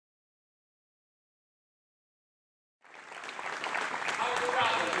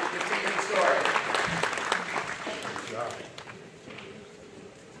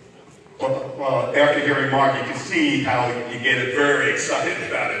Well, after hearing Mark, you can see how you get very excited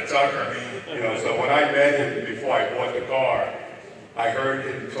about it, Tucker. You know, so when I met him before I bought the car, I heard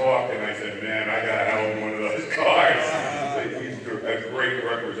him talk, and I said, man, I got to own one of those cars. He's a great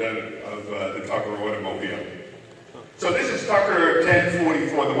representative of the Tucker automobile. So this is Tucker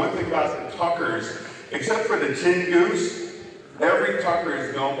 1044. The one thing about the Tuckers, except for the Tin Goose, every Tucker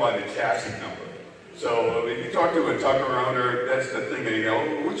is known by the chassis number. So if you talk to a Tucker owner, that's the thing they go,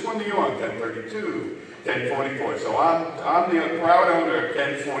 which one do you want? 1032, 1044. So I'm the proud owner of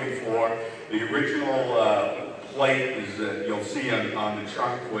 1044. The original plate is you'll see on the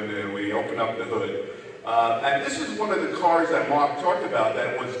trunk when we open up the hood. And this is one of the cars that Mark talked about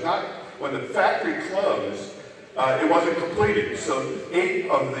that was not, when the factory closed, it wasn't completed. So 8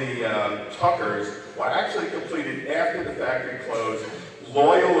 of the Tuckers were actually completed after the factory closed.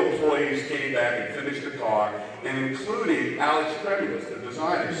 Loyal employees came back and finished the car, and including Alex Tremulous, the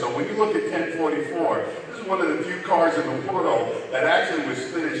designer. So when you look at 1044, this is one of the few cars in the world that actually was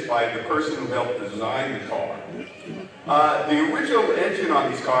finished by the person who helped design the car. The original engine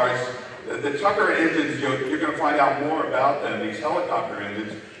on these cars, the Tucker engines, you're going to find out more about them, these helicopter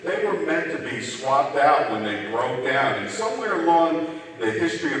engines, they were meant to be swapped out when they broke down. And somewhere along the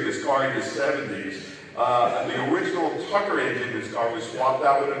history of this car in the 70s, the original Tucker engine in this car was swapped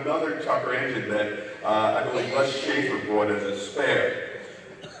out with another Tucker engine that I believe Les Schaefer brought as a spare.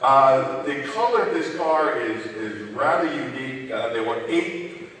 The color of this car is rather unique. There were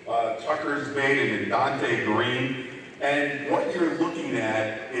 8 Tuckers made in Dante green. And what you're looking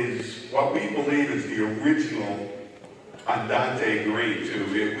at is what we believe is the original Andante green,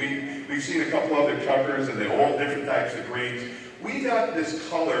 too. We've seen a couple other Tuckers, and they're all different types of greens. We got this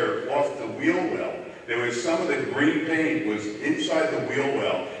color off the wheel well. There was some of the green paint was inside the wheel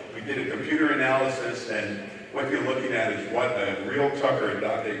well. We did a computer analysis, and what you're looking at is what a real Tucker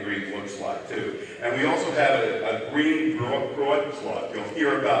Andante green looks like, too. And we also have a green broadcloth. You'll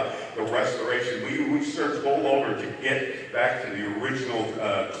hear about the restoration. We searched all over to get back to the original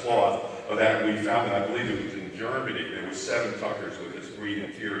cloth of that. We found it, I believe it was in Germany. There were 7 Tuckers with this green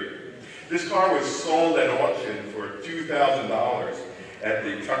interior. This car was sold at auction for $2,000 at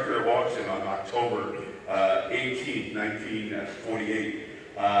the Tucker auction on October 18, 1948.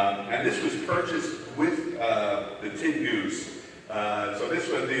 And this was purchased with the Tin Goose. So this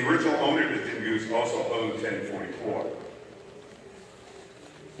was the original owner of the Tin Goose also owned 1044.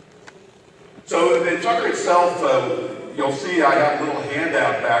 So the Tucker itself, you'll see I have a little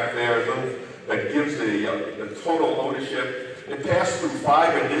handout back there that gives the total ownership. It passed through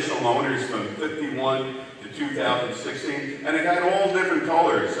 5 additional owners from 51 to 2016, and it had all different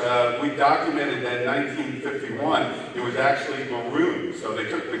colors. We documented that in 1951, it was actually maroon. So they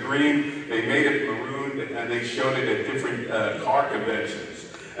took the green, they made it maroon, and they showed it at different car conventions.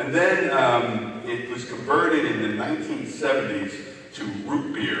 And then it was converted in the 1970s to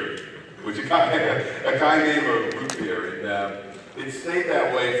root beer, which a guy named root beer. And it stayed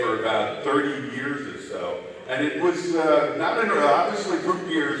that way for about 30 years or so. And it was obviously root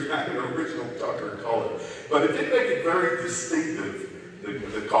beer is not an original Tucker color, but it did make it very distinctive,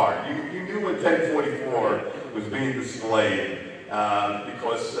 the car. You knew when 1044 was being displayed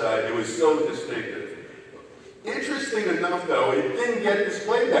because it was so distinctive. Interesting enough, though, it didn't get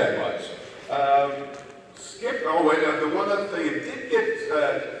displayed that much. The one other thing, it did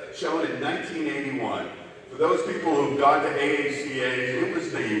get shown in 1981. For those people who've gone to AACA, it was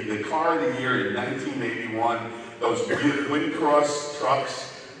the car of the year in 1981. Those Windcross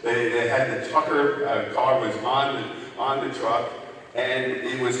trucks, they had the Tucker car was on the truck, and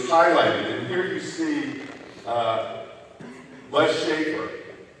it was highlighted. And here you see Les Schaefer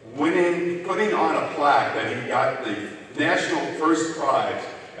putting on a plaque that he got the national first prize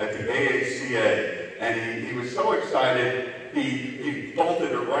at the AACA, and he was so excited he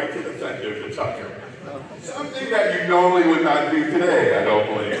bolted it right to the fender of the Tucker. Something that you normally would not do today, I don't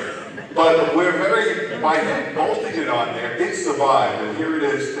believe. But by him bolting it on there, it survived, and here it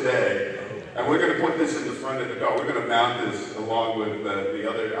is today. And we're going to put this in the front of the car. We're going to mount this along with the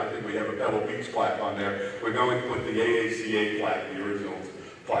other, I think we have a Pebble Beach plaque on there. We're going to put the AACA plaque, the original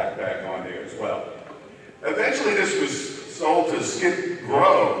plaque, back on there as well. Eventually this was sold to Skip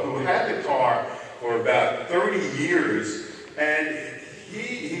Grove, who had the car for about 30 years, and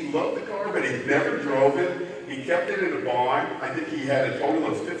he loved the car, but he never drove it. He kept it in a barn. I think he had a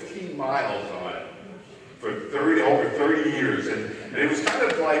total of 15 miles on it for over 30 years. And it was kind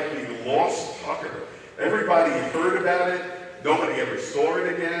of like the lost Tucker. Everybody heard about it. Nobody ever saw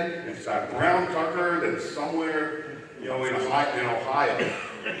it again. It's a brown Tucker that's somewhere, in Ohio.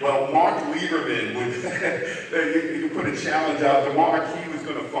 Well, Mark Lieberman, you put a challenge out to Mark. He was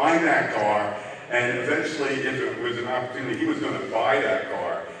was going to find that car, and eventually, if it was an opportunity, he was going to buy that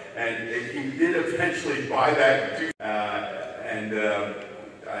car. And he did eventually buy that.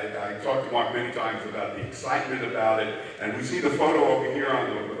 I talked to Mark many times about the excitement about it. And we see the photo over here on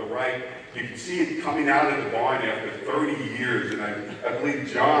the right. You can see it coming out of the barn after 30 years. And I believe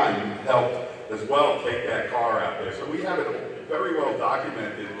John helped as well take that car out there. So we have it very well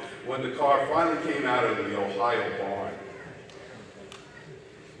documented when the car finally came out of the Ohio barn.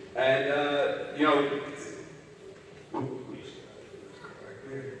 And, you know,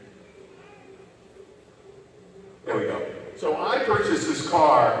 there we go. So I purchased this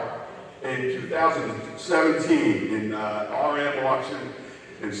car in 2017 in RM auction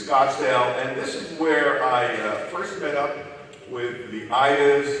in Scottsdale, and this is where I first met up with the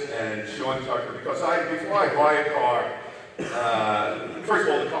Idas and Sean Tucker, because before I buy a car, first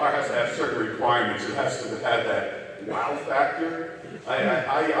of all, the car has to have certain requirements. It has to have that wow factor.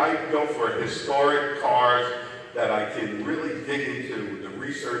 I go for historic cars that I can really dig into the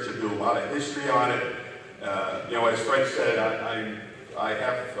research and do a lot of history on it. You know, as Fred said, I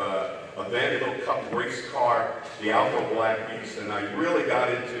have a Vanderbilt Cup race car, the Alto Black Beast, and I really got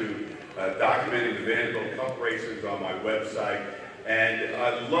into documenting the Vanderbilt Cup races on my website. And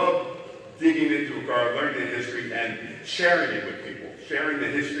I love digging into a car, learning the history, and sharing it with people. Sharing the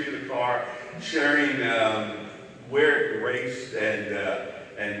history of the car, sharing where it raced,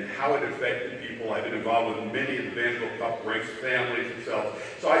 and how it affected people. I've been involved with many of the Vanderbilt Cup race families themselves.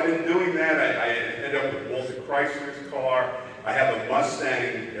 So I've been doing that. I ended up with Walter Chrysler's car. I have a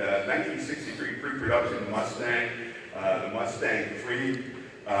Mustang, 1963 pre-production Mustang, the Mustang 3,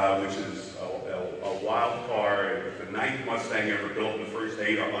 which is a wild car. It was the 9th Mustang ever built, and the first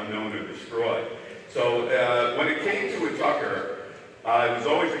 8 are unknown or destroyed. So when it came to a Tucker, I was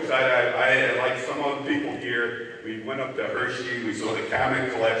always excited. I like some of the people here, we went up to Hershey, we saw the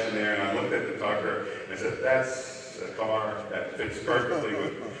Kamen collection there, and I looked at the Tucker, and I said, that's a car that fits perfectly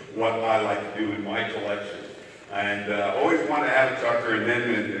with what I like to do in my collection. And always wanted to have a Tucker, and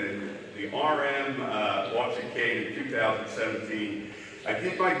then the RM auction came in 2017. I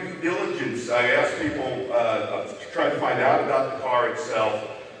did my due diligence. I asked people to try to find out about the car itself.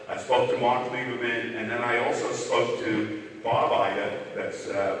 I spoke to Mark Lieberman, and then I also spoke to Bob Ida, that's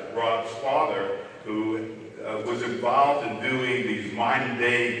Rob's father, who was involved in doing these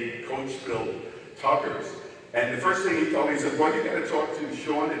modern-day coach-built Tuckers. And the first thing he told me, he said, well, you got to talk to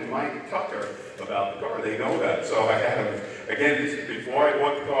Sean and Mike Tucker about the car. They know that. So I had him, again, this is before I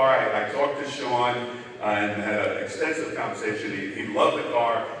bought the car, I talked to Sean and had an extensive conversation. He loved the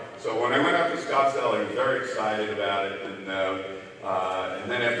car. So when I went out to Scottsdale, I was very excited about it. And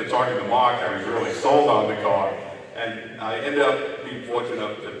then after talking to Mark, I was really sold on the car. And I ended up being fortunate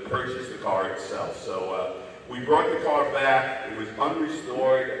enough to purchase the car itself. So we brought the car back. It was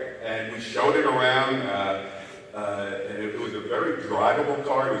unrestored, and we showed it around. And it was a very drivable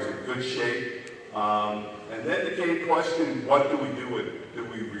car. It was in good shape. And then the came question, what do we do with it? Do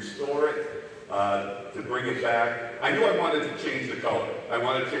we restore it to bring it back? I knew I wanted to change the color. I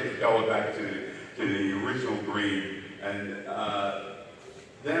wanted to change the color back to the original green. And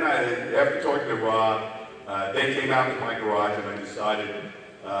then after talking to Rob, they came out to my garage, and I decided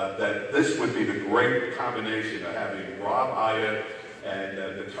that this would be the great combination of having Rob Ida and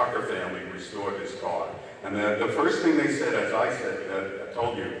the Tucker family restore this car. And the first thing they said, as I said, I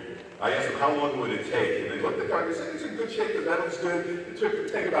told you, I asked them how long would it take, and they looked at the car and they said, it's in good shape, the metal's good. It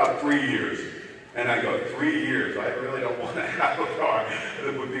took about 3 years. And I go, 3 years? I really don't want to have a car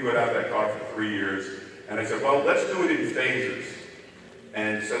that would be without that car for 3 years. And I said, well, let's do it in phases.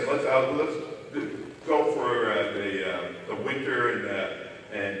 And said, let's go for the winter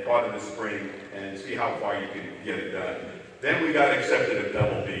and part of the spring and see how far you can get it done. Then we got accepted at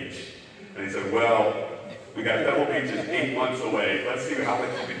Pebble Beach. And he said, well, we got Pebble Beach is 8 months away. Let's see how much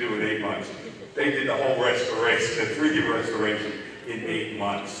you can do in 8 months. They did the whole restoration, the 3-year restoration in 8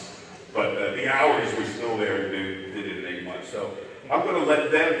 months. But the hours were still there and did it in 8 months. So I'm going to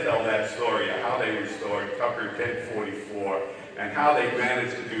let them tell that story of how they restored Tucker 1044 and how they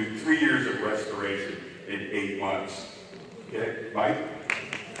managed to do 3 years of restoration in 8 months. Okay, Mike?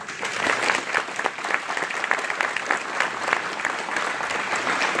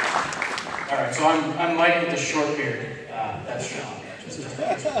 All right, so I'm Mike with the short beard. That's Sean.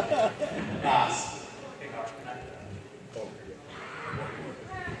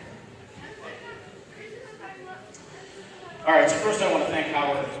 All right, so first I want to thank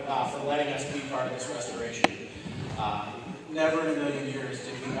Howard for letting us be part of this restoration. Never in a million years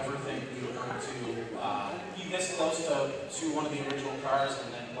did we ever think we were going to be this close to one of the original cars,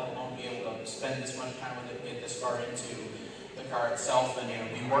 and then let alone be able to spend this much time with it, get this far into the car itself and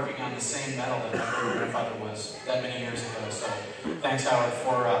be working on the same metal that my grandfather was that many years ago. So thanks, Howard,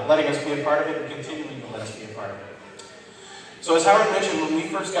 for letting us be a part of it and continuing to let us be a part of it. So as Howard mentioned, when we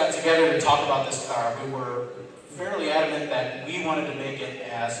first got together to talk about this car, we were fairly adamant that we wanted to make it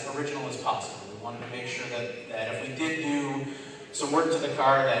as original as possible. We wanted to make sure that if we did do some work to the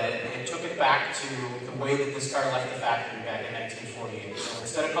car, that it took it back to the way that this car left the factory back in 1948. So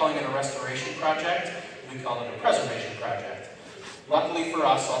instead of calling it a restoration project, we call it a preservation project. Luckily for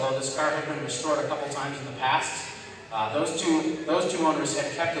us, although this car had been restored a couple times in the past, those two owners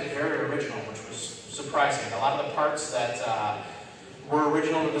had kept it very original, which was surprising. A lot of the parts that were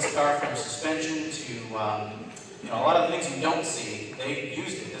original to this car, from suspension to a lot of the things you don't see, they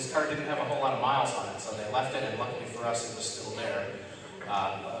used it. This car didn't have a whole lot of miles on it, so they left it, and luckily for us, it was still there.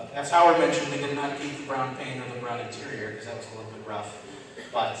 As Howard mentioned, we did not keep the brown paint or the brown interior, because that was a little bit rough.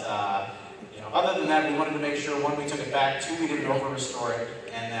 But other than that, we wanted to make sure, one, we took it back, two, we didn't over-restore it,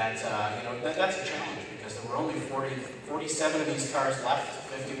 and that's a challenge, because there were only 47 of these cars left,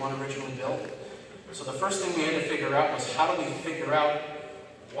 51 originally built. So the first thing we had to figure out was, how do we figure out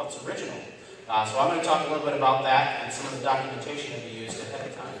what's original? So I'm going to talk a little bit about that and some of the documentation that we used ahead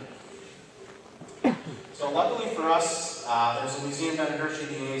of time. So luckily for us, there's a museum down in Hershey,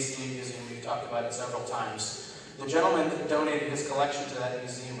 the AAC Museum. We've talked about it several times. The gentleman that donated his collection to that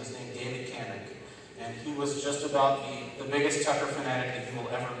museum was named David Kamick, and he was just about the biggest Tucker fanatic that you will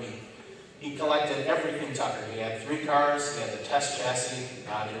ever meet. He collected everything Tucker. He had 3 cars, he had the test chassis,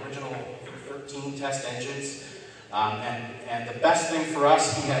 the original 13 test engines, and the best thing for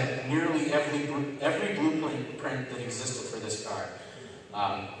us, he had nearly every blueprint that existed for this car.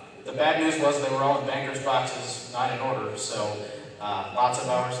 The bad news was they were all in banker's boxes, not in order, so lots of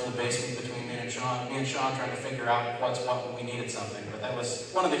hours in the basement between me and Sean trying to figure out what's what when we needed something. But that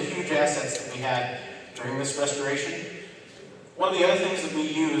was one of the huge assets that we had during this restoration. One of the other things that we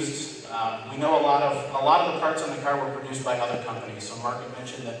used, we know a lot of the parts on the car were produced by other companies. So Mark had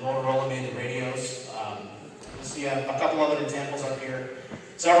mentioned that Motorola made the radios. You'll see a couple other examples up here.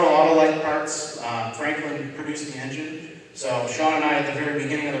 Several Autolite parts. Franklin produced the engine. So Sean and I, at the very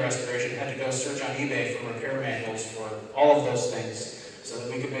beginning of the restoration, had to go search on eBay for repair manuals for all of those things, so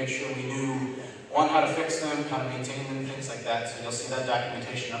that we could make sure we knew, one, how to fix them, how to maintain them, things like that. So you'll see that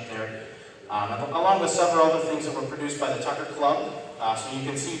documentation up there. Along with several other things that were produced by the Tucker Club. So you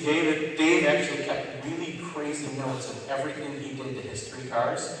can see Dave actually kept really crazy notes of everything he did to his 3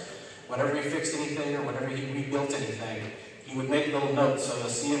 cars. Whenever he fixed anything or whenever he rebuilt anything, he would make little notes. So you'll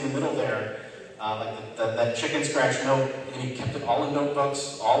see in the middle there, like that chicken scratch note, and he kept it all in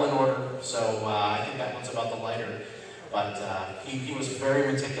notebooks, all in order. So I think that one's about the lighter. But he was very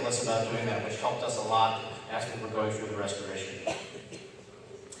meticulous about doing that, which helped us a lot as we were going through the restoration.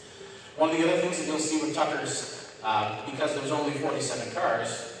 One of the other things that you'll see with Tucker's, because there's only 47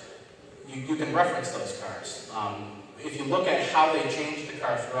 cars, you can reference those cars. If you look at how they changed the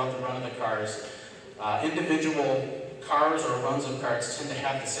car throughout the run of the cars, individual cars or runs of cars tend to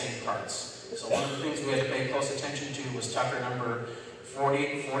have the same parts. So one of the things we had to pay close attention to was Tucker number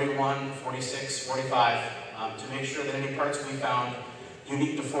 40, 41, 46, 45, to make sure that any parts we found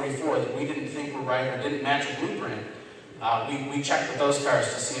unique to 44 that we didn't think were right or didn't match a blueprint, we checked with those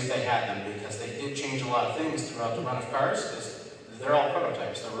cars to see if they had them, because they did change a lot of things throughout the run of cars, because they're all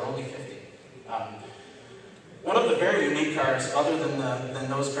prototypes. There were only 50. One of the very unique cars, other than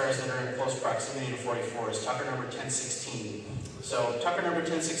those cars that are in close proximity to 44, is Tucker number 1016. So Tucker number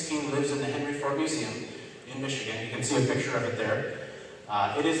 1016 lives in the Henry Ford Museum in Michigan. You can see a picture of it there.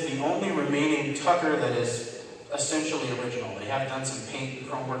 It is the only remaining Tucker that is essentially original. They have done some paint and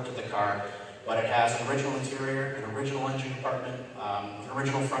chrome work to the car, but it has an original interior, an original engine compartment, an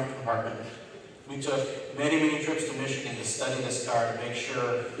original front compartment. We took many trips to Michigan to study this car to make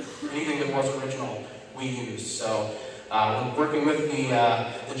sure anything that was original we used. So when working with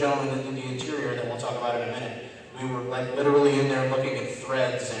the gentleman that did the interior that we'll talk about in a minute, we were like literally in there looking at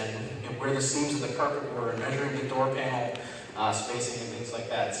threads and where the seams of the carpet were and measuring the door panel spacing and things like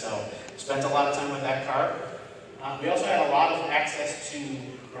that. So spent a lot of time with that car. We also had a lot of access to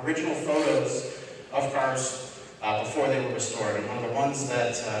original photos of cars before they were restored. And one of the ones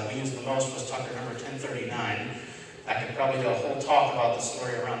that we used the most was Tucker number 1039. I could probably do a whole talk about the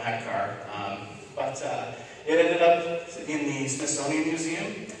story around that car. But it ended up in the Smithsonian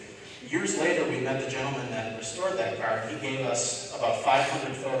Museum. Years later, we met the gentleman that restored that car. He gave us about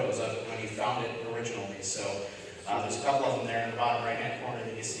 500 photos of it when he found it originally. So there's a couple of them there in the bottom right-hand corner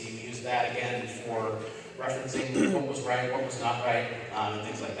that you see. We used that again for referencing what was right, what was not right, and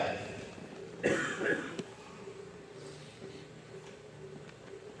things like that.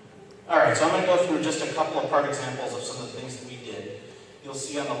 All right, so I'm going to go through just a couple of part examples of some of the things that we did. You'll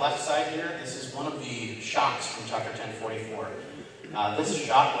see on the left side here, this is one of the shocks from Tucker 1044. This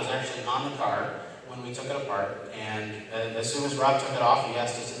shock was actually on the car when we took it apart, and as soon as Rob took it off, he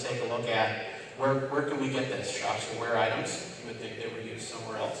asked us to take a look at where can we get this. Shocks are wear items. You would think they were used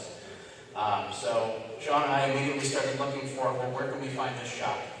somewhere else. So Sean and I immediately started looking for, well, where can we find this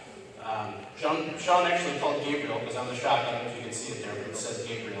shock? Sean actually called Gabriel, because on the shock, I don't know if you can see it there, but it says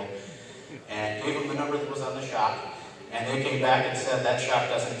Gabriel, and gave him the number that was on the shock, and they came back and said that shock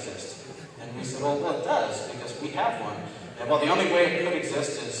doesn't exist. And we said, well, it does, because we have one. And well, the only way it could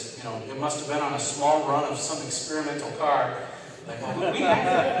exist is, you know, it must have been on a small run of some experimental car. Like, well, we have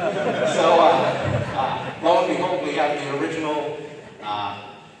that. So, lo and behold, we have the original,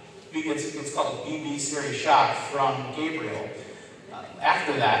 it's called a BB series shock from Gabriel.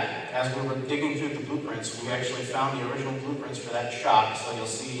 After that, as we were digging through the blueprints, we actually found the original blueprints for that shock. So you'll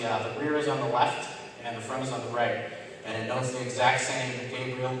see the rear is on the left and the front is on the right. And it notes the exact same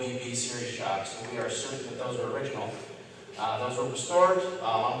Gabriel BB series shock. So we are certain that those were original. Those were restored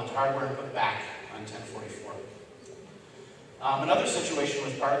along with hardware and put back on 1044. Another situation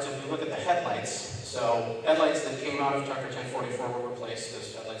with parts, if you look at the headlights, so headlights that came out of Tucker 1044 were replaced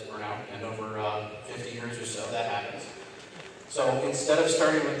because headlights burn out, and over 50 years or so that happens. So instead of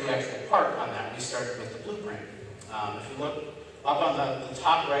starting with the actual part on that, we started with the blueprint. If you look up on the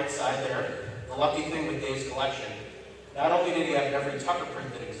top right side there, the lucky thing with Dave's collection, not only did he have every Tucker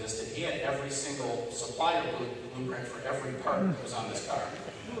print that existed, he had every single supplier blueprint for every part that was on this car.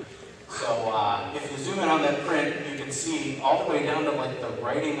 So if you zoom in on that print, you can see all the way down to like the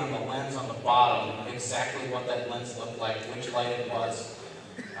writing on the lens on the bottom, exactly what that lens looked like, which light it was,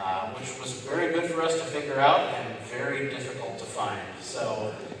 which was very good for us to figure out and very difficult to find.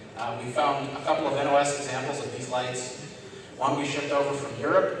 So we found a couple of NOS examples of these lights. One we shipped over from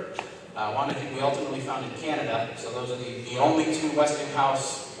Europe. One I think we ultimately found in Canada. So those are the only two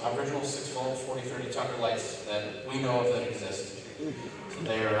Westinghouse original 6-volt 4030 Tucker lights that we know of that exist. So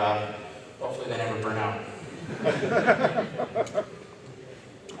they're, hopefully they never burn out.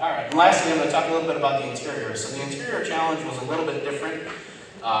 All right, and lastly I'm going to talk a little bit about the interior. So the interior challenge was a little bit different.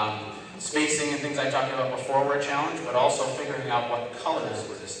 Spacing and things I talked about before were a challenge, but also figuring out what colors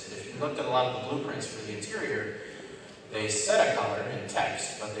existed. If you looked at a lot of the blueprints for the interior, they said a color in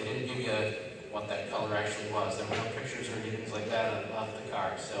text, but they didn't give you what that color actually was. There were no pictures or anything like that of the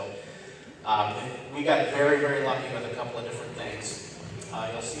car. So we got very, very lucky with a couple of different things.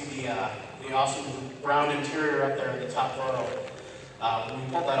 You'll see the awesome brown interior up there at the top photo. When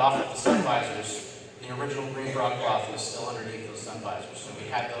we pulled that off with the sun visors, the original green broadcloth was still underneath those sun visors. So we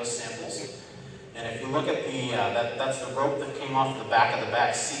had those samples. And if you look at the, that's the rope that came off the back of the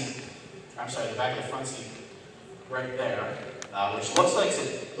back seat, I'm sorry, the back of the front seat, right there, which looks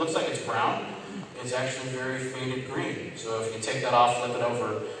like it's brown. It's actually very faded green. So if you take that off, flip it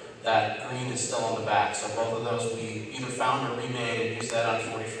over, that green is still on the back. So both of those we either found or remade and used that on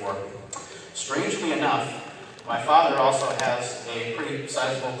 44. Strangely enough, my father also has a pretty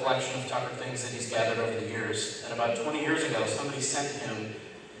sizable collection of Tucker things that he's gathered over the years. And about 20 years ago, somebody sent him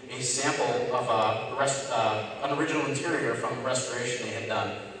a sample of an original interior from a restoration they had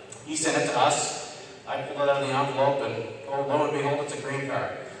done. He sent it to us. I pulled it out of the envelope, and oh, lo and behold, it's a green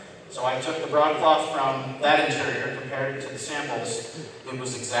car. So I took the broadcloth from that interior, compared it to the samples. It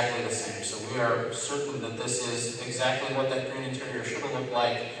was exactly the same. So we are certain that this is exactly what that green interior should have looked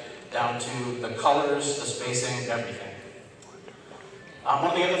like, down to the colors, the spacing, everything.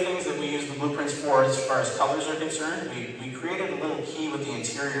 One of the other things that we use the blueprints for, as far as colors are concerned, we created a little key with the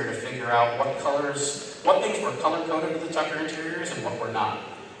interior to figure out what things were color-coded to the Tucker interiors and what were not.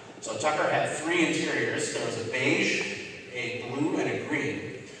 So Tucker had 3 interiors. There was a beige, a blue, and a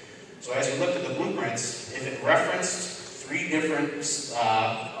green. So as you looked at the blueprints, if it referenced 3 different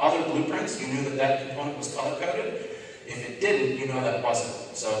other blueprints, you knew that that component was color-coded. If it didn't, you know that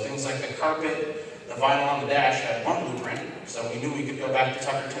wasn't. So things like the carpet, the vinyl on the dash had 1 blueprint, so we knew we could go back to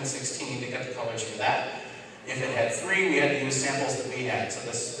Tucker 1016 to get the colors for that. If it had 3, we had to use samples that we had. So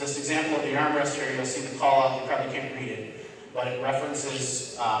this example of the armrest here, you'll see the call-out, you probably can't read it, but it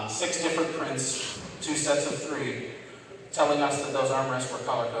references 6 different prints, 2 sets of 3, telling us that those armrests were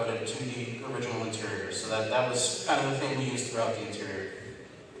color-coded to the original interior. So that was kind of the thing we used throughout the interior.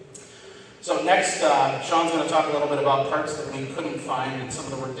 So next, Sean's going to talk a little bit about parts that we couldn't find and some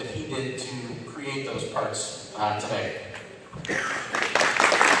of the work that he did to create those parts today.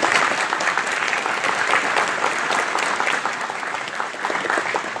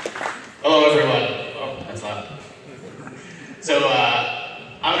 Hello everyone. Oh, that's loud. So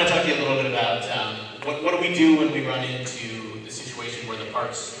I'm going to talk to you a little bit about what do we do when we run into the situation where the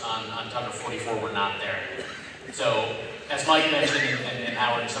parts on Tucker 44 were not there. So, as Mike mentioned, and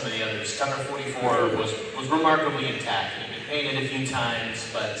Howard and some of the others, Tucker 44 was remarkably intact. It had been painted a few times,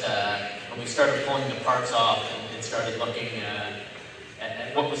 but when we started pulling the parts off and started looking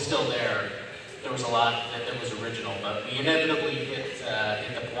at what was still there, there was a lot that was original, but we inevitably hit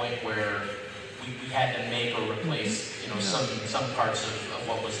the point where we had to make or replace, some parts of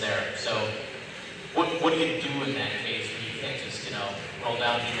what was there. So, what do you do in that case when you can't just, roll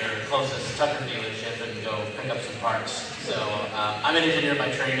down to your closest Tucker dealership and go pick up some parts? So, I'm an engineer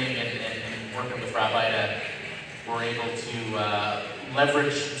by training, and working with Rob Ida, we're able to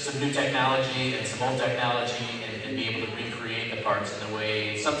leverage some new technology and some old technology and be able to recreate the parts in the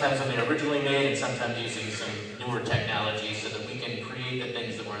way, sometimes when they're originally made and sometimes using some newer technology so that we can create the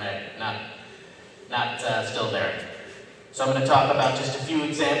things that were not still there. So I'm going to talk about just a few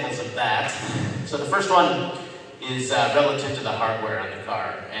examples of that. So the first one is relative to the hardware on the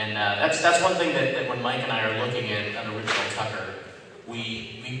car. And that's one thing that when Mike and I are looking at an original Tucker,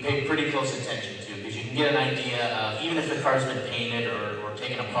 we pay pretty close attention to, because you can get an idea of, even if the car's been painted or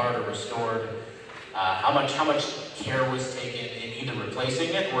taken apart or restored, how much care was taken in either replacing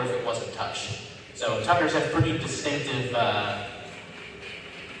it or if it wasn't touched. So Tuckers have pretty distinctive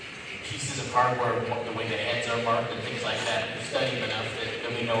pieces of hardware, the way the heads are marked and things like that. We've studied enough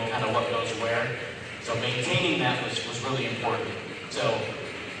that we know kind of what goes where. So maintaining that was really important. So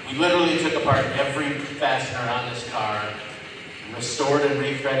we literally took apart every fastener on this car, restored and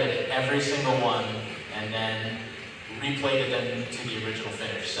rethreaded every single one, and then replated them to the original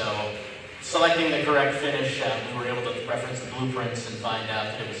finish. So selecting the correct finish, we were able to reference the blueprints and find out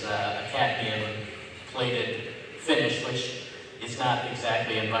that it was a cadmium plated finich, which is not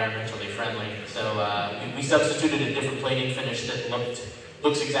exactly environmentally friendly. So we substituted a different plating finish that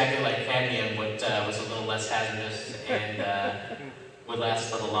looks exactly like cadmium, but was a little less hazardous and would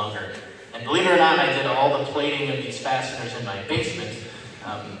last a little longer. And believe it or not, I did all the plating of these fasteners in my basement.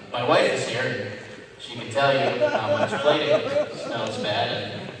 My wife is here, and she can tell you how much plating smells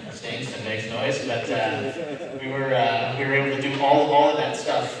bad and stinks and makes noise. But we were able to do all of that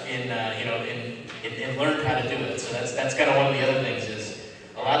stuff and learned how to do it. So that's kind of one of the other things is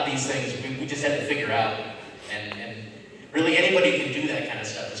a lot of these things we just had to figure out, and really anybody can do that kind of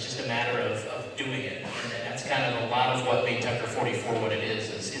stuff. It's just a matter of doing it, and that's kind of a lot of what made Tucker 44 what it is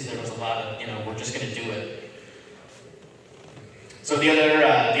there was a lot of, we're just going to do it. So the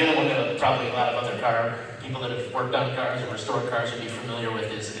other one that probably a lot of other people that have worked on cars or restored cars would be familiar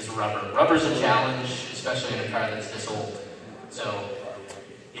with is rubber. Rubber's a challenge, especially in a car that's this old. So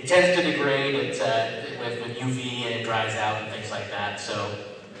it tends to degrade with UV, and it dries out and things like that. So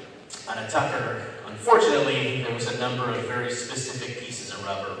on a Tucker, unfortunately, there was a number of very specific pieces of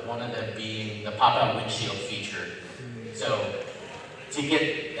rubber, one of them being the pop-out windshield feature. So to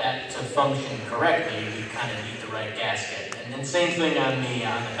get that to function correctly, you kind of need the right gasket. And then same thing on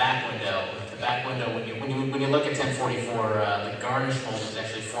the back window. The back window, when you look at 1044, the garnish mold is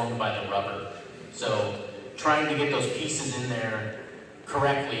actually formed by the rubber. So trying to get those pieces in there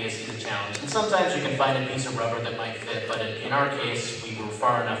correctly is a challenge. And sometimes you can find a piece of rubber that might fit, but in our case, we were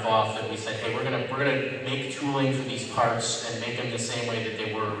far enough off that we said, hey, we're gonna make tooling for these parts and make them the same way that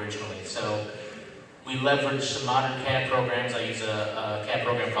they were originally. So we leveraged some modern CAD programs. I use a CAD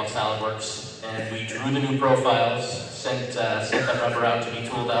program called SolidWorks, and we drew the new profiles, sent that rubber out to be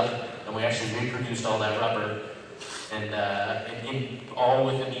tooled up, and we actually reproduced all that rubber, and all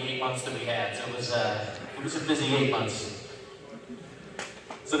within the 8 months that we had. So it was a busy 8 months.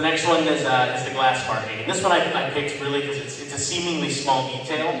 So the next one is the glass marking. And this one I picked really because it's a seemingly small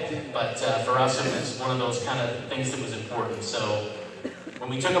detail, but for us it was one of those kind of things that was important. So when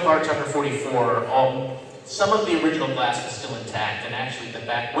we took apart Tucker 44, some of the original glass was still intact, and actually the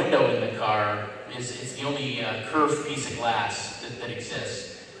back window in the car is the only curved piece of glass that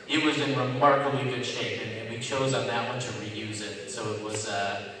exists. It was in remarkably good shape, and we chose on that one to reuse it. So it was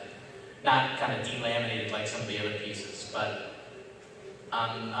not kind of delaminated like some of the other pieces, but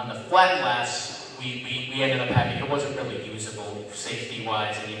on the flat glass, we ended up having, it wasn't really usable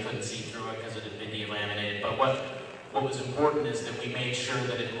safety-wise, and you couldn't see through it because it had been delaminated. But what was important is that we made sure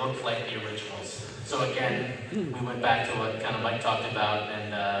that it looked like the originals. So again, we went back to what kind of Mike talked about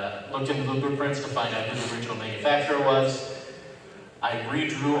and looked into the blueprints to find out who the original manufacturer was. I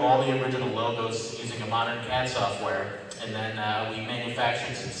redrew all the original logos using a modern CAD software, and then we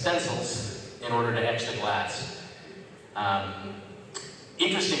manufactured some stencils in order to etch the glass.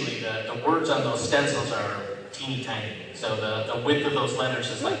 Interestingly, the words on those stencils are teeny tiny. So the width of those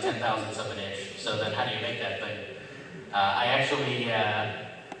letters is like 10,000ths of an inch. So then how do you make that thing?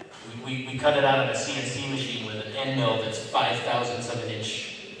 We we cut it out of a CNC machine with an end mill that's 5/1000ths of an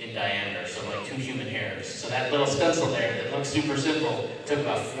inch in diameter, so like 2 human hairs. So that little stencil there that looks super simple took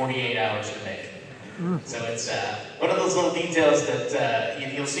about 48 hours to make. So it's one of those little details that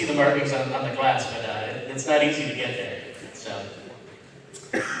you'll see the markings on the glass, but it's not easy to get there. So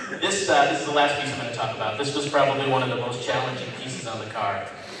this is the last piece I'm going to talk about. This was probably one of the most challenging pieces on the car.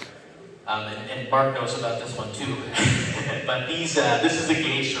 And Mark knows about this one too. But this is the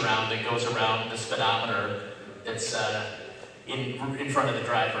gauge surround that goes around the speedometer that's in front of the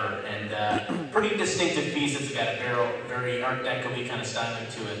driver. And pretty distinctive piece. It's got a very Art Deco-y kind of styling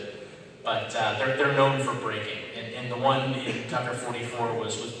to it. But they're known for breaking. And the one in Tucker 44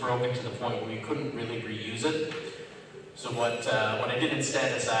 was broken to the point where we couldn't really reuse it. So what I did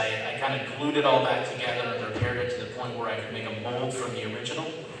instead is I kind of glued it all back together and repaired it to the point where I could make a mold from the original.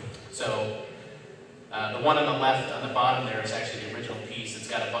 So the one on the left, on the bottom there, is actually the original piece. It's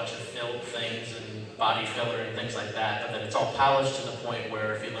got a bunch of filled things and body filler and things like that, but then it's all polished to the point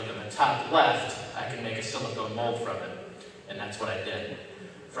where if you look at the top left, I can make a silicone mold from it. And that's what I did.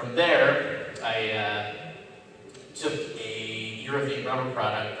 From there, I took a urethane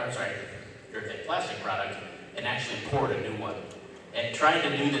plastic product, and actually poured a new one. And trying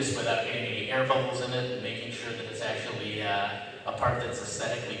to do this without getting any air bubbles in it and making sure that it's actually a part that's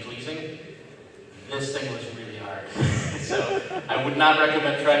aesthetically pleasing, this thing was really hard. So I would not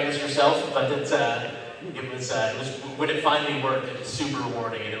recommend trying this yourself, but when it finally worked, it was super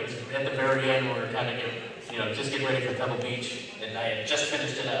rewarding. And it was at the very end where we were kind of just getting ready for Pebble Beach, and I had just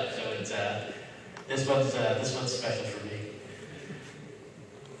finished it up. So it's this one's special for me.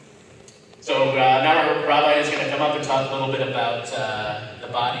 So now Rabbi is going to come up and talk a little bit about the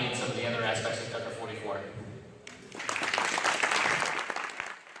body and some of the other